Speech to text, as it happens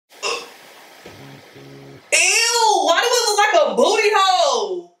Ew, why do it look like a booty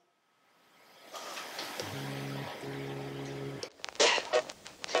hole?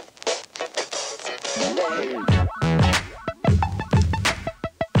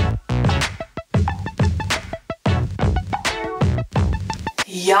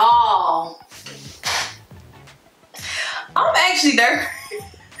 Y'all, I'm actually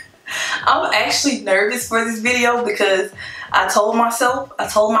nervous for this video because I told my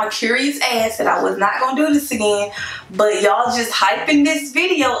curious ass that I was not gonna do this again, but y'all just hyping this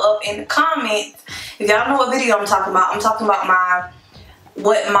video up in the comments. If y'all know what video I'm talking about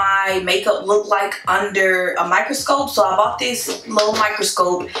what my makeup looked like under a microscope. So I bought this little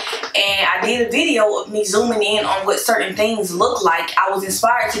microscope and I did a video of me zooming in on what certain things look like. I was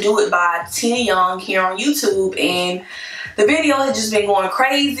inspired to do it by Tina Young here on YouTube, and the video has just been going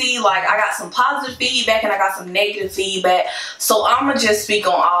crazy. Like, I got some positive feedback and I got some negative feedback. So I'm gonna just speak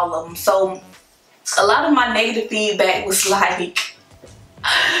on all of them. So a lot of my negative feedback was like,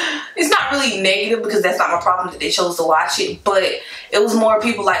 it's not really negative because that's not my problem that they chose to watch it, but it was more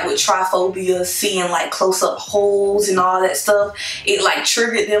people like with tryphobia, seeing like close-up holes and all that stuff. It like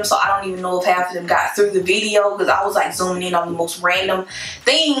triggered them, so I don't even know if half of them got through the video because I was like zooming in on the most random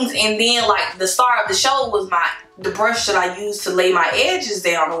things. And then like the star of the show was the brush that I used to lay my edges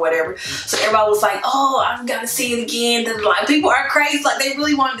down or whatever. So everybody was like, oh, I gotta see it again. Like, people are crazy, like they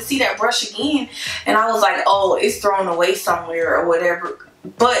really wanted to see that brush again. And I was like, oh, it's thrown away somewhere or whatever.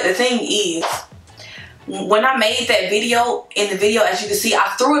 But the thing is, when I made that video, in the video, as you can see,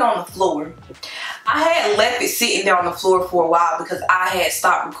 I threw it on the floor. I had left it sitting there on the floor for a while because I had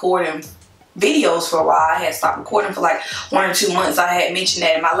stopped recording videos for a while. I had stopped recording for like 1 or 2 months. I had mentioned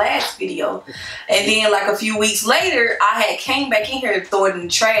that in my last video. And then like a few weeks later, I had came back in here to throw it in the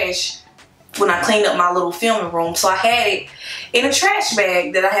trash when I cleaned up my little filming room. So I had it in a trash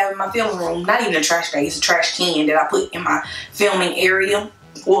bag that I have in my filming room. Not even a trash bag, it's a trash can that I put in my filming area.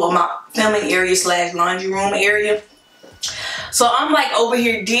 Well, my filming area / laundry room area. So I'm like over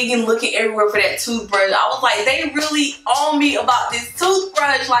here digging, looking everywhere for that toothbrush. I was like, they really on me about this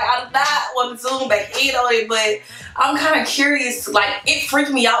toothbrush. Like, I do not want to zoom back in on it, but I'm kind of curious. Like, it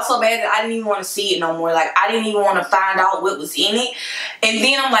freaked me out so bad that I didn't even want to see it no more. Like, I didn't even want to find out what was in it. And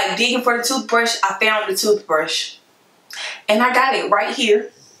then I'm like digging for the toothbrush. I found the toothbrush. And I got it right here.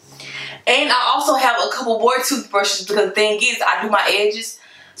 And I also have a couple more toothbrushes because the thing is, I do my edges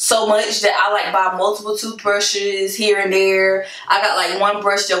so much that I like buy multiple toothbrushes here and there. I got like one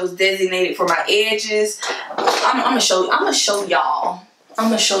brush that was designated for my edges. I'm gonna show y'all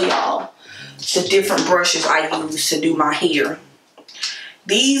the different brushes I use to do my hair.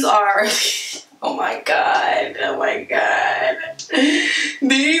 These are oh my god.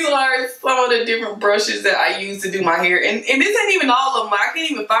 These are some of the different brushes that I use to do my hair. And this ain't even all of them. I can't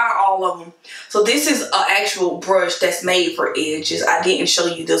even find all of them. So this is an actual brush that's made for edges. I didn't show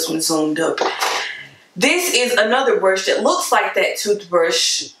you this one zoomed up. This is another brush that looks like that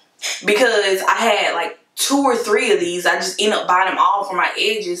toothbrush because I had like 2 or 3 of these. I just ended up buying them all for my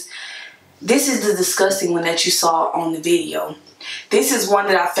edges. This is the disgusting one that you saw on the video. This is one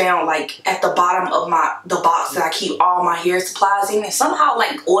that I found like at the bottom of the box that I keep all my hair supplies in, and somehow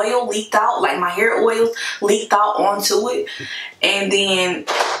like oil leaked out, like my hair oils leaked out onto it. And then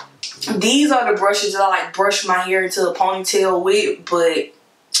these are the brushes that I like brush my hair into a ponytail with, but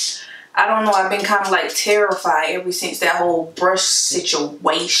I don't know, I've been kind of like terrified ever since that whole brush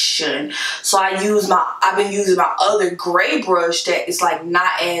situation. So I've been using my other gray brush that is like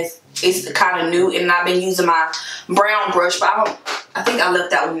not as, it's kind of new, and I've been using my brown brush, but I think I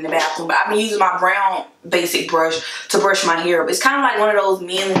left that one in the bathroom, but I've been using my brown basic brush to brush my hair up. It's kind of like one of those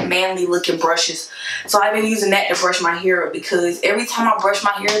manly looking brushes. So I've been using that to brush my hair up because every time I brush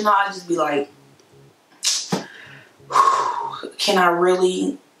my hair now, I just be like, can I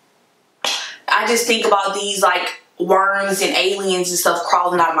really? I just think about these like worms and aliens and stuff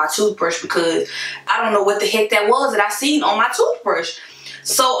crawling out of my toothbrush because I don't know what the heck that was that I seen on my toothbrush.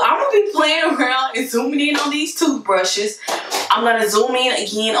 So I'm going to be playing around and zooming in on these toothbrushes. I'm going to zoom in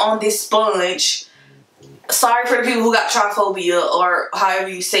again on this sponge. Sorry for the people who got tryphobia or however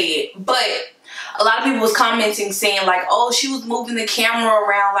you say it. But a lot of people was commenting saying like, oh, she was moving the camera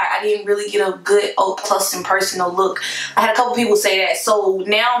around. Like, I didn't really get a good up close and personal look. I had a couple people say that. So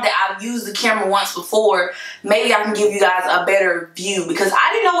now that I've used the camera once before, maybe I can give you guys a better view because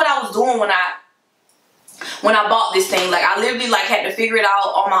I didn't know what I was doing when I bought this thing. Like, I literally like had to figure it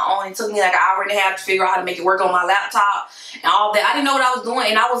out on my own. It took me like an hour and a half to figure out how to make it work on my laptop and all that. I didn't know what I was doing,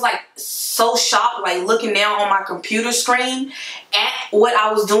 and I was like so shocked, like looking down on my computer screen at what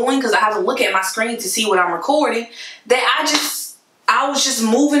I was doing because I have to look at my screen to see what I'm recording, that I was just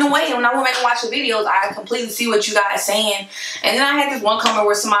moving away. And when I went back and watched the videos, I completely see what you guys saying. And then I had this one comment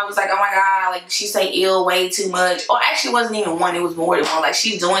where somebody was like, oh my God, like she say ill way too much. Or actually it wasn't even one, it was more than one. Like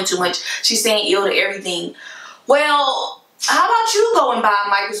she's doing too much. She's saying ill to everything. Well, how about you go and buy a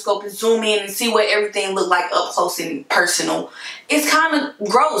microscope and zoom in and see what everything look like up close and personal. It's kind of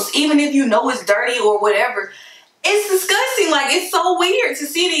gross. Even if you know it's dirty or whatever. It's disgusting. Like it's so weird to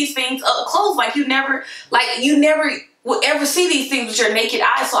see these things up close. Like you never would ever see these things with your naked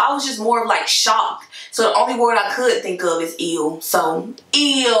eye. So I was just more of like shocked. So the only word I could think of is ill. So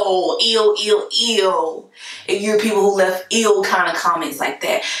ill. If you're people who left ill kind of comments like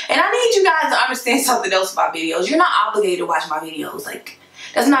that. And I need you guys to understand something else about videos. You're not obligated to watch my videos. Like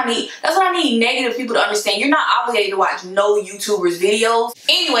that's what I need negative people to understand. You're not obligated to watch no YouTubers videos.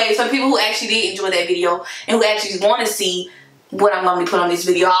 Anyway, for the people who actually did enjoy that video and who actually want to see what I'm going to put on this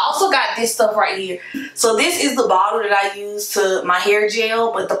video, I also got this stuff right here. So this is the bottle that I use to my hair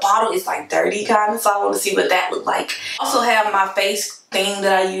gel, but the bottle is like dirty kind of, so I want to see what that look like. I also have my face thing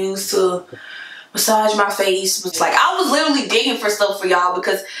that I use to massage my face. It's like I was literally digging for stuff for y'all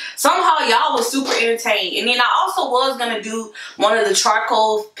because somehow y'all was super entertained. And then I also was going to do one of the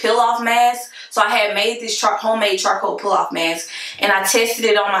charcoal peel-off masks. So I had made this homemade charcoal peel-off mask and I tested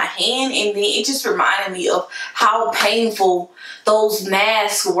it on my hand, and then it just reminded me of how painful those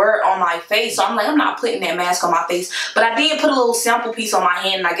masks were on my face. So I'm like, I'm not putting that mask on my face. But I did put a little sample piece on my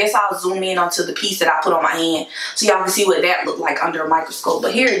hand, and I guess I'll zoom in onto the piece that I put on my hand so y'all can see what that looked like under a microscope.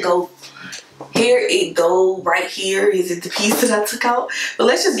 But here it goes. Here it go. Right here is it the piece that I took out. But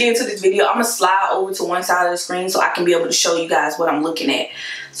let's just get into this video. I'm gonna slide over to one side of the screen so I can be able to show you guys what I'm looking at.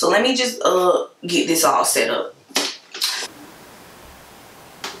 So let me just get this all set up.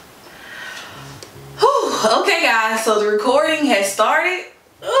 Whew. Okay guys, so the recording has started.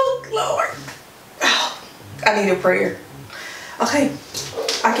 Oh Lord, oh, I need a prayer. Okay,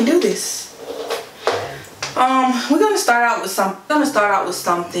 I can do this. We're gonna start out with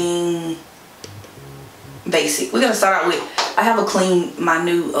something basic. We're gonna start out with, I have my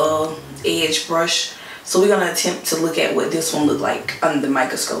new edge brush, so we're gonna attempt to look at what this one looked like under the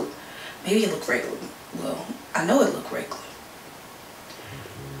microscope. Maybe it looked regular. Well, I know it looked regular.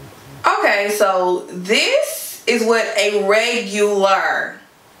 Okay, so this is what a regular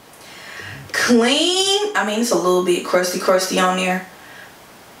clean, I mean it's a little bit crusty on there,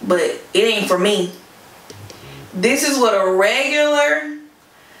 but it ain't for me. This is what a regular,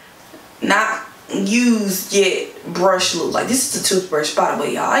 not used yet brush looks like. This is a toothbrush, by the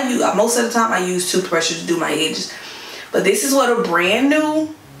way, y'all. Most of the time I use toothbrushes to do my edges, but this is what a brand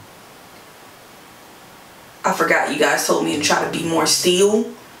new, I forgot you guys told me to try to be more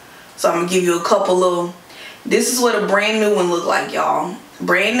still, so I'm gonna give you a couple of, this is what a brand new one look like, y'all.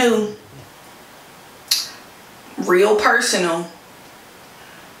 Brand new, real personal.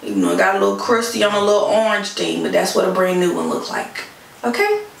 You know, it got a little crusty on a little orange thing, but that's what a brand new one look like.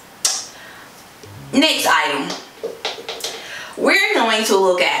 Okay? Next item. We're going to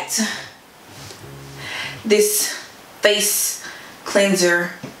look at this face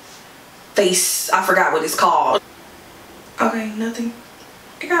cleanser. I forgot what it's called. Okay, nothing.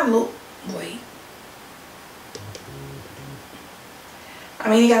 It got a little, wait. I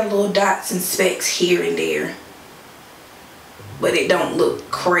mean, it got little dots and specks here and there, but it don't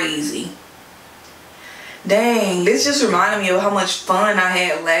look crazy. Dang, this just reminded me of how much fun I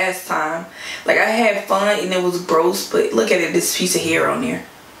had last time. Like, I had fun and it was gross, but look at it, this piece of hair on there.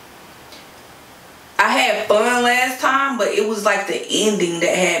 I had fun last time, but it was like the ending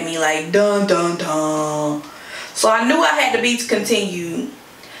that had me like dun dun dun. So I knew I had to be continued.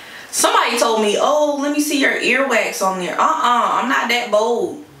 Somebody told me, oh, let me see your earwax on there. I'm not that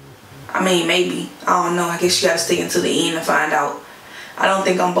bold. I mean, maybe. I don't know. I guess you gotta stay until the end to find out. I don't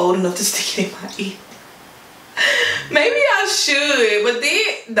think I'm bold enough to stick it in my ear. Maybe I should, but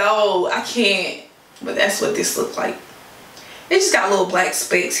then, no, I can't. But that's what this looked like. It just got little black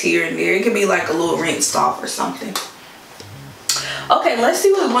specks here and there. It could be like a little rinsed off or something. Okay, let's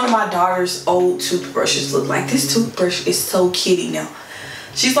see what one of my daughter's old toothbrushes look like. This toothbrush is so kitty now.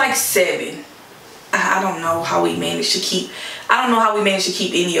 She's like 7. I don't know how we managed to keep,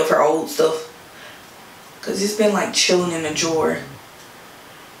 any of her old stuff. Because it's been like chilling in the drawer.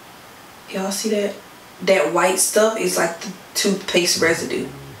 Y'all see that? That white stuff is like the toothpaste residue.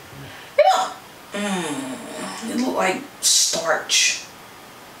 It look like starch.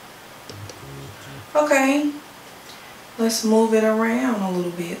 Okay. Let's move it around a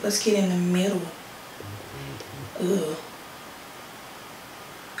little bit. Let's get in the middle. Ugh.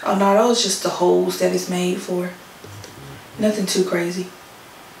 Oh no, those just the holes that it's made for. Nothing too crazy.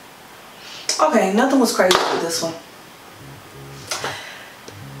 Okay, nothing was crazy with this one.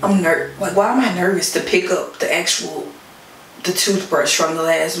 Like, why am I nervous to pick up the toothbrush from the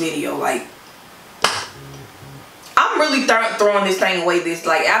last video? Like, I'm really throwing this thing away.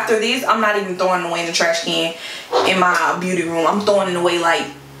 Like, after this, I'm not even throwing it away in the trash can in my beauty room. I'm throwing it away, like,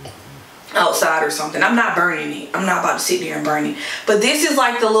 outside or something. I'm not burning it. I'm not about to sit there and burn it. But this is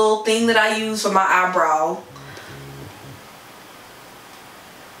like the little thing that I use for my eyebrow.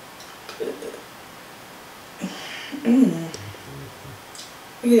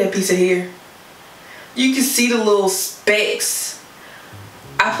 Look at that piece of hair. You can see the little specks.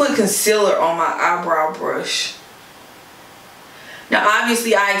 I put concealer on my eyebrow brush. Now,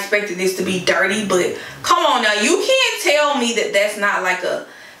 obviously, I expected this to be dirty, but come on now. You can't tell me that that's not like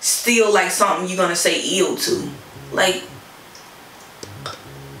still like something you're gonna say ew to. Like,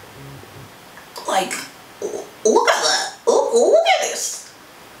 look at that. Look at this.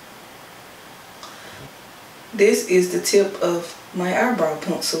 This is the tip of my eyebrow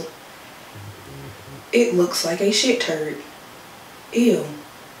pencil. It looks like a shit turd. Ew.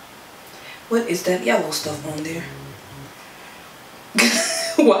 What is that yellow stuff on there?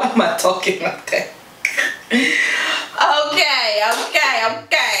 Why am I talking like that?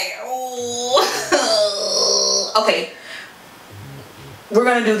 Okay. Ooh. Okay. We're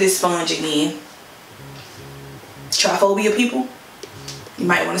gonna do this sponge again. Triphobia people, you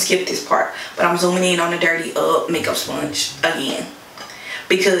might want to skip this part, but I'm zooming in on the dirty makeup sponge again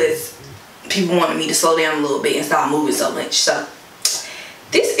because people wanted me to slow down a little bit and stop moving so much. So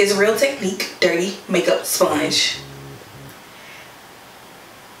this is Real Technique dirty makeup sponge.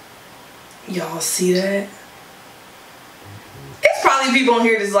 Y'all see that? It's probably people on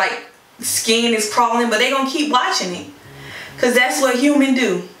here that's like skin is crawling, but they gonna keep watching it because that's what humans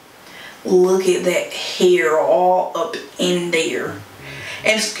do. Look at that hair all up in there.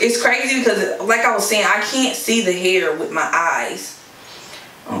 And it's crazy because, like I was saying, I can't see the hair with my eyes.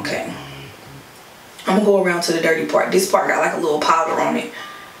 Okay. I'm gonna go around to the dirty part. This part got like a little powder on it.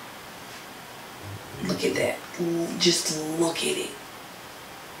 Look at that. Just look at it.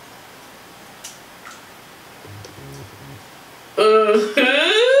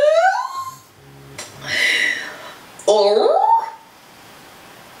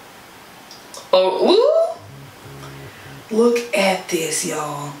 Look at this,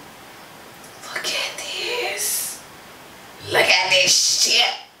 y'all. Look at this. Look at this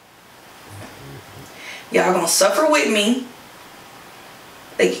shit. Y'all gonna suffer with me.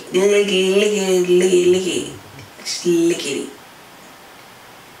 Look at it. Just look at it.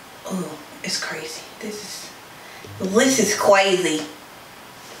 Oh, it's crazy. This is crazy.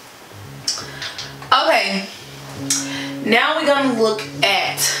 Okay. Now we're gonna look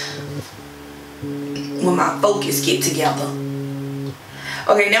at when my focus get together.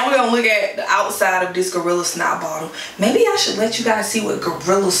 Okay, now we're gonna look at the outside of this Gorilla Snot bottle. Maybe I should let you guys see what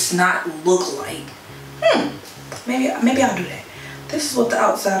Gorilla Snot look like. Maybe I'll do that. This is what the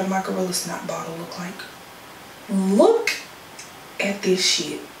outside of my Gorilla Snot bottle look like. Look at this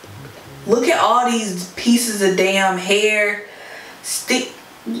shit. Look at all these pieces of damn hair.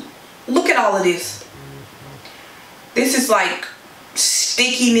 Look at all of this. This is like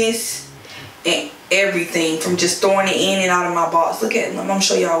stickiness and everything from just throwing it in and out of my box. Look at it. I'm gonna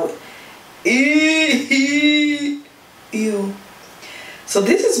show y'all what. Ew. So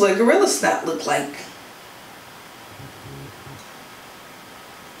this is what Gorilla Snot look like.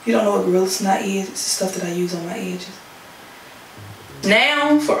 You don't know what Gorilla Snot is? It's the stuff that I use on my edges.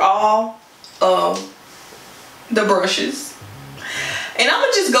 Now for all of the brushes. And I'm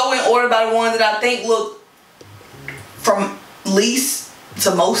gonna just go in order by the ones that I think look from least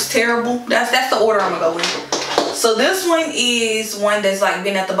to most terrible. That's the order I'm gonna go in. So this one is one that's like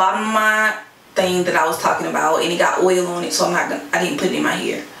been at the bottom of my thing that I was talking about, and it got oil on it, so I didn't put it in my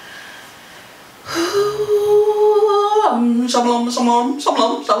hair.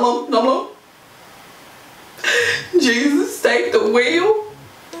 Jesus, take the wheel.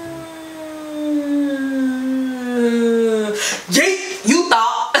 Yeet, you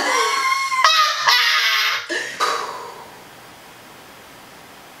thought.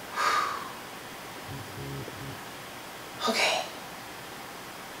 Okay.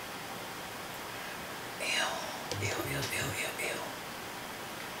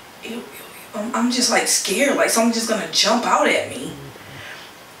 Ew. I'm just like scared, like something's just gonna jump out at me.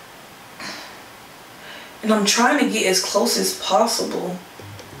 And I'm trying to get as close as possible.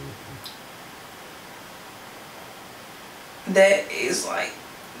 That is like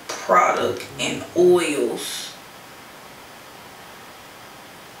product and oils.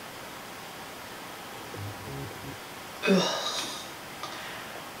 Ugh.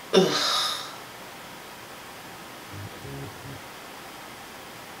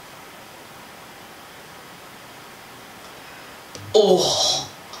 Oh,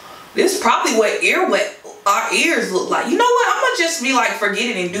 this is probably what our ears look like. You know what? I'm gonna just be like,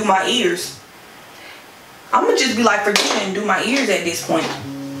 forget it and do my ears. I'm gonna just be like, forget it and do my ears at this point.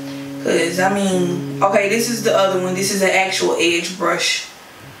 Cause I mean, okay, this is the other one. This is an actual edge brush.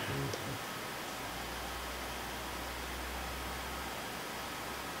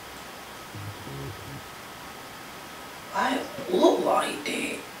 Why it look like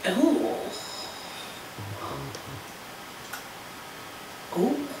that? Ooh.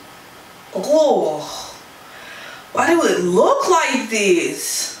 Ooh. Oh. Why do it look like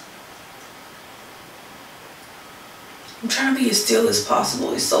this? I'm trying to be as still as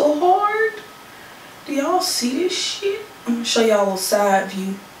possible. It's so hard. Do y'all see this shit? I'm gonna show y'all a side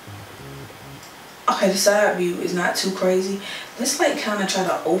view. Okay, the side view is not too crazy. Let's like kind of try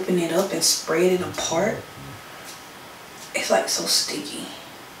to open it up and spread it apart. It's like so sticky.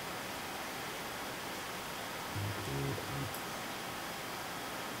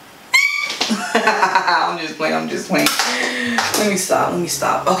 I'm just playing. Let me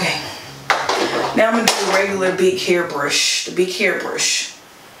stop. Okay. Now I'm gonna do a regular big hairbrush. The big hairbrush.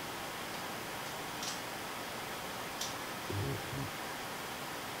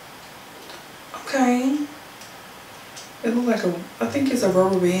 Okay. It looks like I think it's a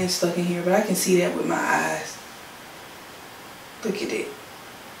rubber band stuck in here, but I can see that with my eyes. Look at it.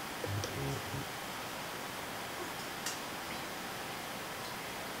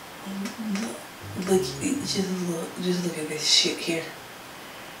 Just look at this shit here.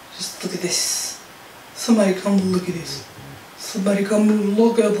 Just look at this. Somebody come look at this. Somebody come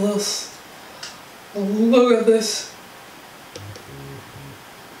look at this. Look at this.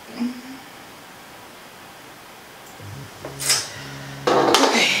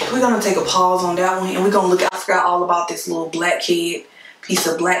 Okay, we're gonna take a pause on that one and we're gonna look at, I forgot all about this little blackhead piece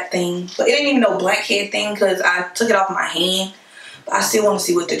of black thing. But it ain't even no blackhead thing because I took it off my hand. But I still want to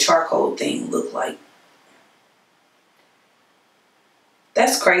see what the charcoal thing looked like.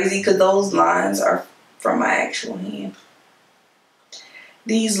 That's crazy because those lines are from my actual hand.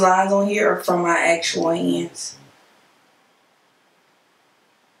 These lines on here are from my actual hands.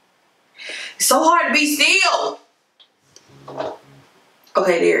 It's so hard to be still.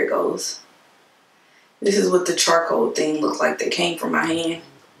 Okay, there it goes. This is what the charcoal thing looked like that came from my hand.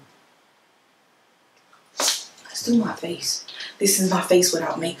 Let's do my face. This is my face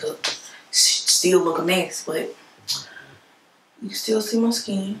without makeup. Still look a mess, but you can still see my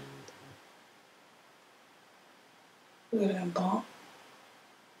skin. Look at that bump.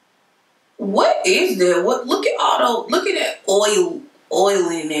 What is that? What? Look at all those. Look at that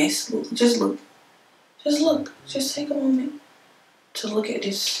oiliness. Just look. Just look. Just take a moment to look at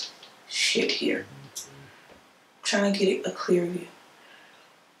this shit here. I'm trying to get it a clear view.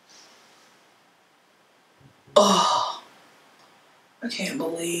 Oh, I can't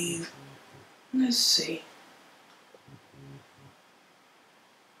believe. Let's see.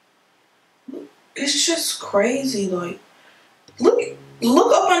 It's just crazy. Like,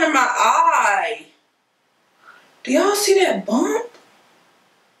 look up under my eye. Do y'all see that bump?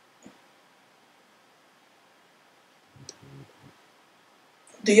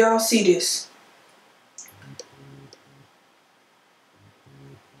 Do y'all see this?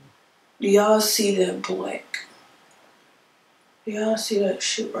 Do y'all see that black? Do y'all see that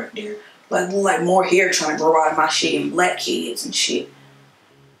shit right there? Like more hair trying to grow out of my shit and blackheads and shit.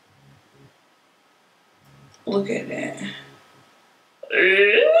 Look at that.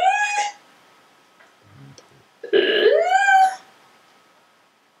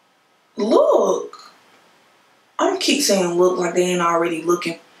 Look. I'm gonna keep saying look like they ain't already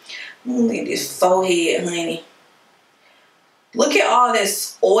looking. Look at this forehead, honey. Look at all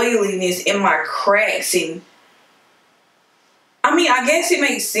this oiliness in my cracks. And I mean, I guess it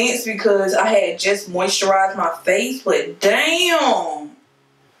makes sense because I had just moisturized my face, but damn.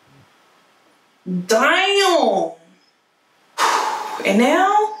 Damn. And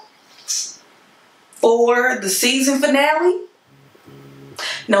now for the season finale.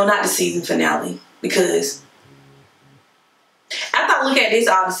 No, not the season finale, because after I look at this,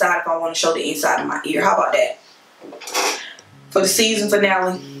 I'll decide if I want to show the inside of my ear. How about that? For the season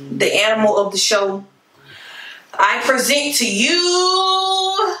finale, the animal of the show, I present to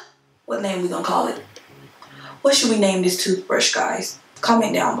you, what name we gonna call it? What should we name this toothbrush, guys?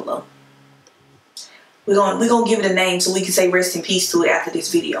 Comment down below. We're gonna give it a name so we can say rest in peace to it after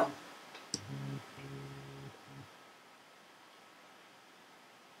this video.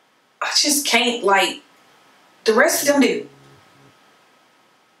 I just can't, like, the rest of them do.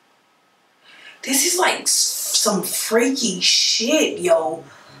 This is like some freaky shit, yo.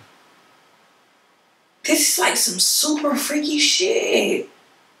 This is like some super freaky shit.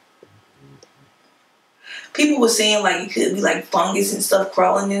 People were saying like it could be like fungus and stuff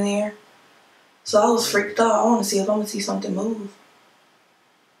crawling in there. So I was freaked out. I want to see if I'm going to see something move.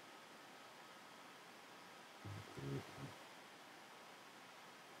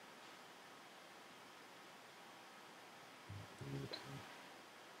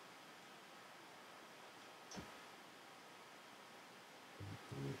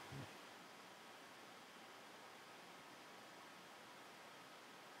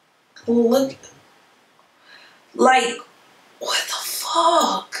 Look. Like, what the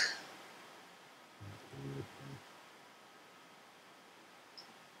fuck?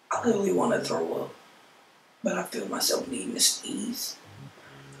 I literally want to throw up, but I feel myself needing to sneeze.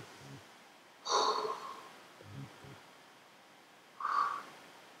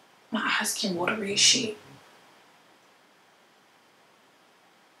 My eyes can watery as shit.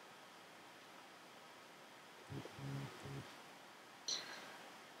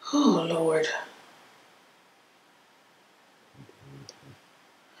 Oh, Lord.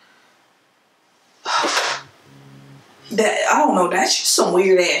 That, I don't know, that's just some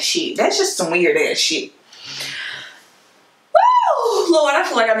weird ass shit. That's just some weird ass shit. Woo! Lord, I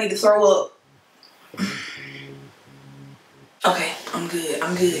feel like I need to throw up. Okay, I'm good.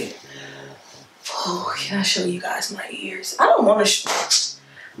 I'm good. Oh, can I show you guys my ears? I don't want to.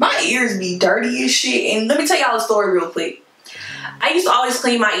 My ears be dirty as shit. And let me tell y'all a story real quick. I used to always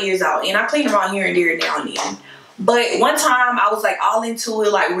clean my ears out, and I clean them out here and there now and then. But one time I was like all into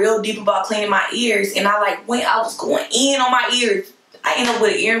it, like real deep about cleaning my ears, and I was going in on my ears. I ended up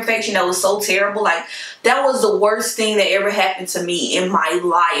with an ear infection that was so terrible. Like, that was the worst thing that ever happened to me in my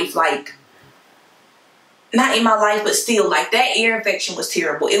life. Like, not in my life, but still, like, that ear infection was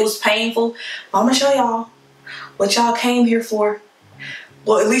terrible. It was painful. I'm gonna show y'all what y'all came here for.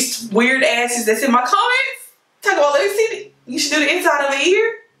 Well, at least weird asses that's in my comments. Talk about, let me see it. You should do the inside of the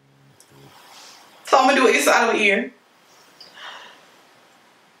ear. So I'm gonna do it inside of the ear.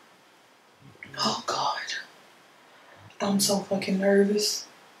 Oh God. I'm so fucking nervous.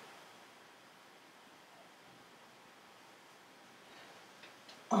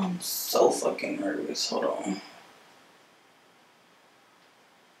 I'm so fucking nervous. Hold on.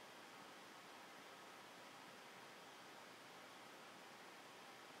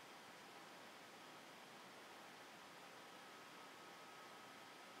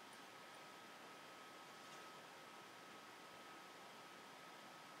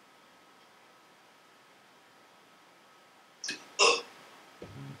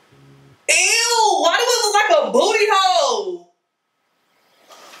 Ew! Why do it look like a booty hole?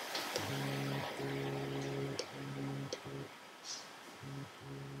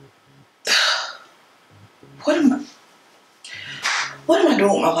 What am I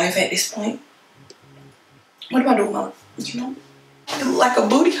doing with my life at this point? What am I doing with my life? You know? It look like a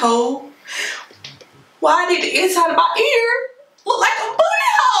booty hole. Why did the inside of my ear look like a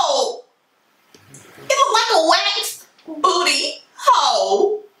booty hole? It looked like a waxed booty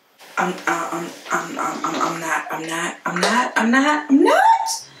hole. I'm not.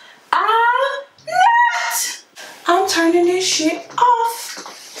 I'm turning this shit off.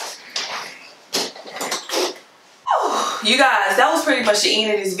 Oh, you guys, that was pretty much the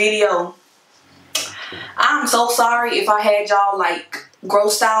end of this video. I'm so sorry if I had y'all like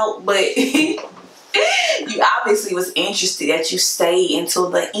grossed out, but you obviously was interested that you stayed until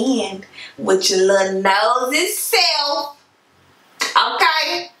the end with your little nosy self.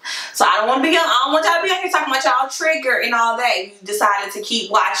 Okay, so I don't want y'all to be on here talking about y'all trigger and all that. You decided to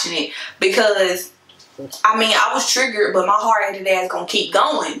keep watching it because, I mean, I was triggered, but my hard-headed ass gonna keep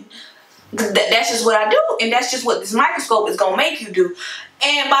going. That's just what I do, and that's just what this microscope is gonna make you do.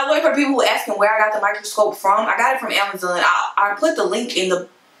 And by the way, for people who are asking where I got the microscope from, I got it from Amazon. I put the link in the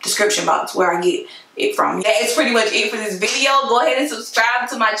description box where I get it from. That is pretty much it for this video. Go ahead and subscribe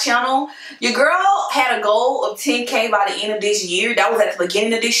to my channel. Your girl had a goal of 10K by the end of this year. That was at the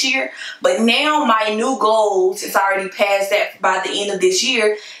beginning of this year. But now my new goal, since I already passed that by the end of this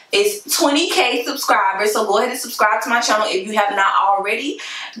year, is 20K subscribers. So go ahead and subscribe to my channel if you have not already.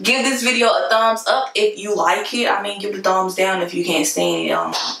 Give this video a thumbs up if you like it. I mean, give the thumbs down if you can't stand it.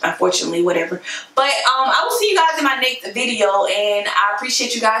 Unfortunately, whatever. But I will see you guys in my next video, and I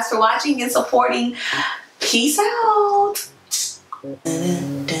appreciate you guys for watching and supporting. Peace out.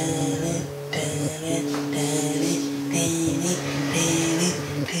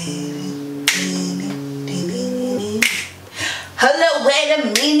 Hello, wait a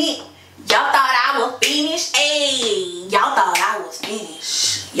minute. Y'all thought I was finished? Hey, y'all thought I was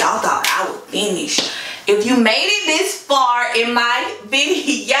finished. Y'all thought I was finished. If you made it this far in my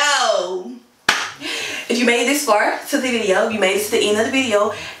video, you made this far to the video, you made it to the end of the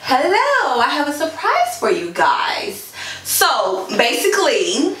video, hello, I have a surprise for you guys. So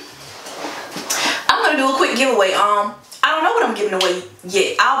basically, I'm gonna do a quick giveaway. I don't know what I'm giving away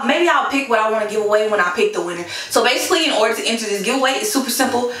yet. Maybe I'll pick what I want to give away when I pick the winner. So basically, in order to enter this giveaway, it's super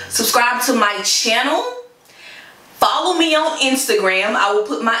simple. Subscribe to my channel. Follow me on Instagram. I will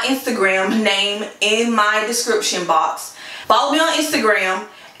put my Instagram name in my description box. Follow me on Instagram,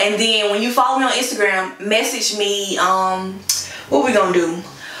 and then when you follow me on Instagram, message me. What we gonna do?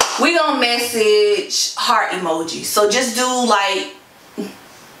 We gonna message heart emojis. So just do like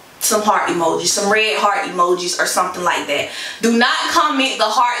some heart emojis, some red heart emojis or something like that. Do not comment the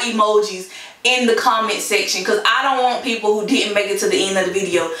heart emojis in the comment section, because I don't want people who didn't make it to the end of the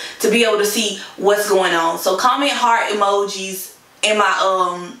video to be able to see what's going on. So comment heart emojis in my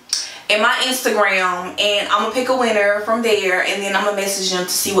Instagram, and I'm gonna pick a winner from there, and then I'm gonna message them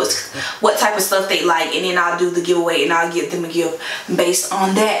to see what type of stuff they like, and then I'll do the giveaway and I'll give them a gift based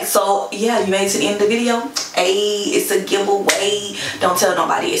on that. So yeah, you made it to the end of the video. Hey, it's a giveaway. Don't tell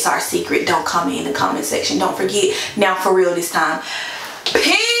nobody, it's our secret. Don't comment in the comment section. Don't forget. Now for real this time.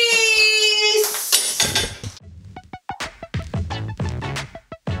 Peace.